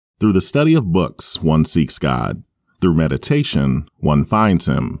Through the study of books, one seeks God. Through meditation, one finds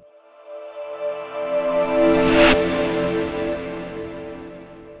Him.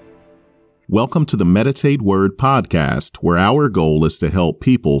 Welcome to the Meditate Word podcast, where our goal is to help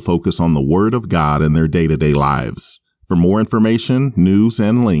people focus on the Word of God in their day-to-day lives. For more information, news,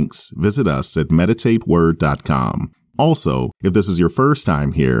 and links, visit us at meditateword.com. Also, if this is your first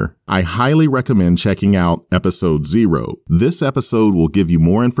time here, I highly recommend checking out episode 0. This episode will give you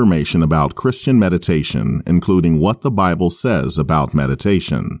more information about Christian meditation, including what the Bible says about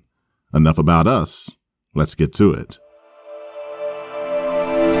meditation. Enough about us. Let's get to it.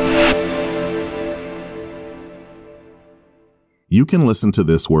 You can listen to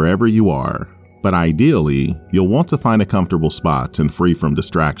this wherever you are, but ideally, you'll want to find a comfortable spot and free from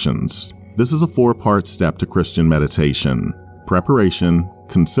distractions. This is a 4-part step to Christian meditation: preparation,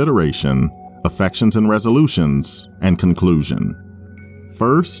 consideration, affections and resolutions, and conclusion.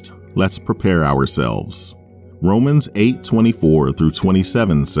 First, let's prepare ourselves. Romans 8:24 through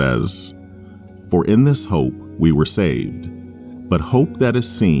 27 says, "For in this hope we were saved. But hope that is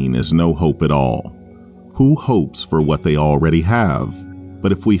seen is no hope at all. Who hopes for what they already have?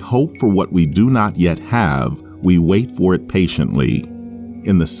 But if we hope for what we do not yet have, we wait for it patiently.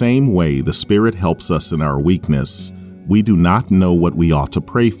 In the same way, the Spirit helps us in our weakness. We do not know what we ought to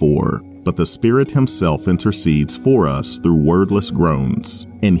pray for, but the Spirit Himself intercedes for us through wordless groans.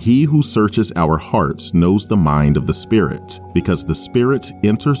 And He who searches our hearts knows the mind of the Spirit, because the Spirit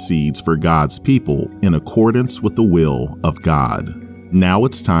intercedes for God's people in accordance with the will of God." Now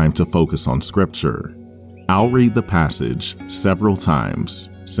it's time to focus on Scripture. I'll read the passage several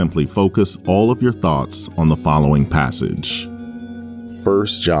times. Simply focus all of your thoughts on the following passage.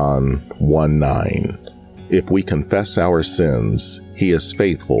 1 John 1:9. If we confess our sins, He is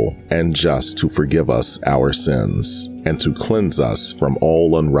faithful and just to forgive us our sins and to cleanse us from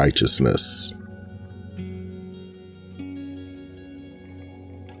all unrighteousness.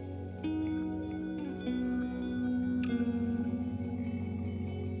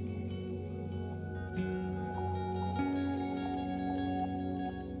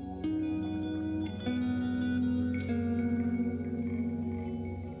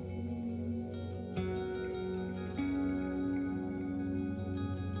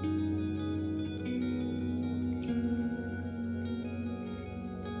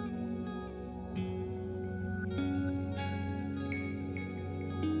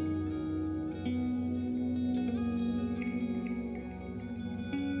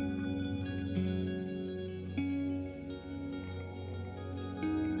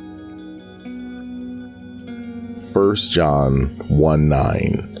 1 John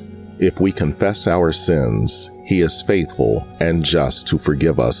 1:9. If we confess our sins, He is faithful and just to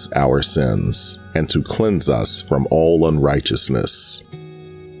forgive us our sins and to cleanse us from all unrighteousness.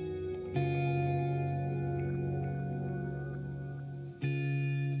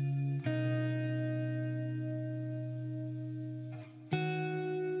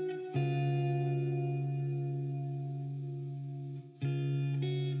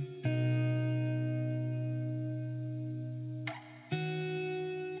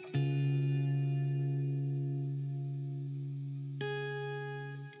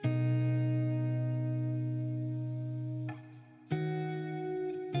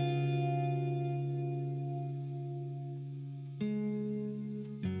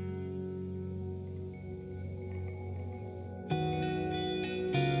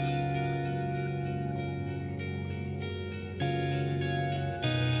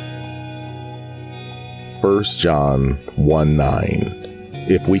 First John 1:9.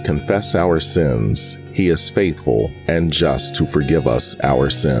 If we confess our sins, He is faithful and just to forgive us our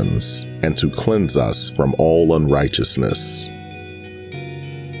sins and to cleanse us from all unrighteousness.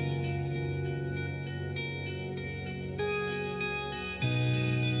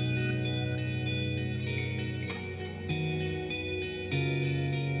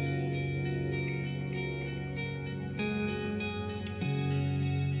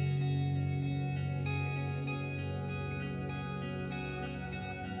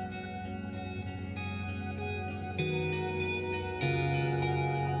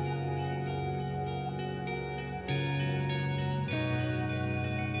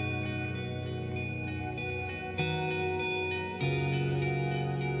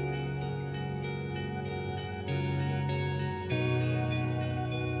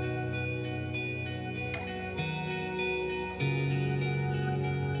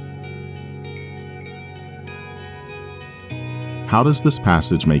 How does this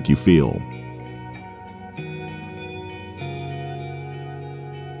passage make you feel?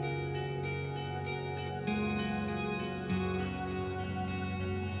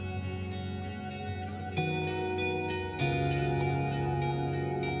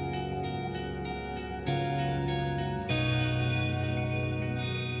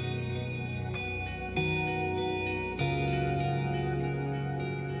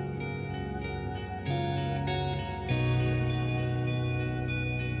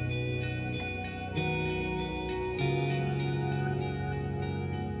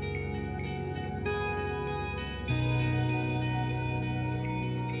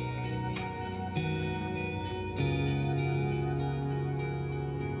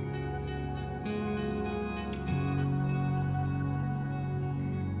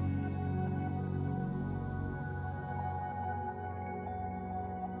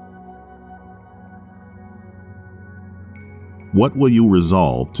 What will you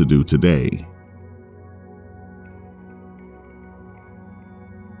resolve to do today?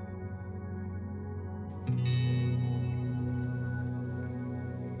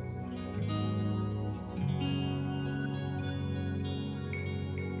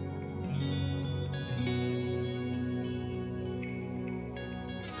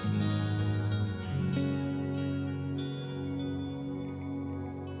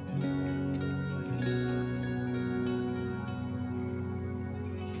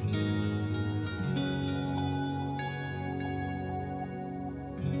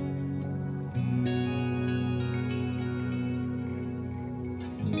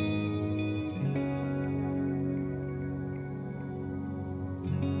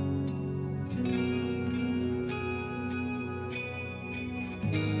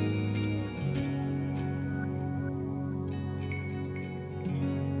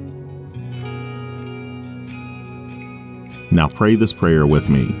 Now pray this prayer with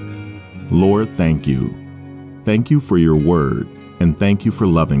me. Lord, thank you. Thank you for your word, and thank you for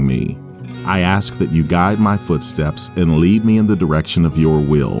loving me. I ask that you guide my footsteps and lead me in the direction of your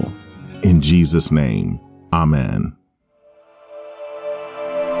will. In Jesus' name, amen.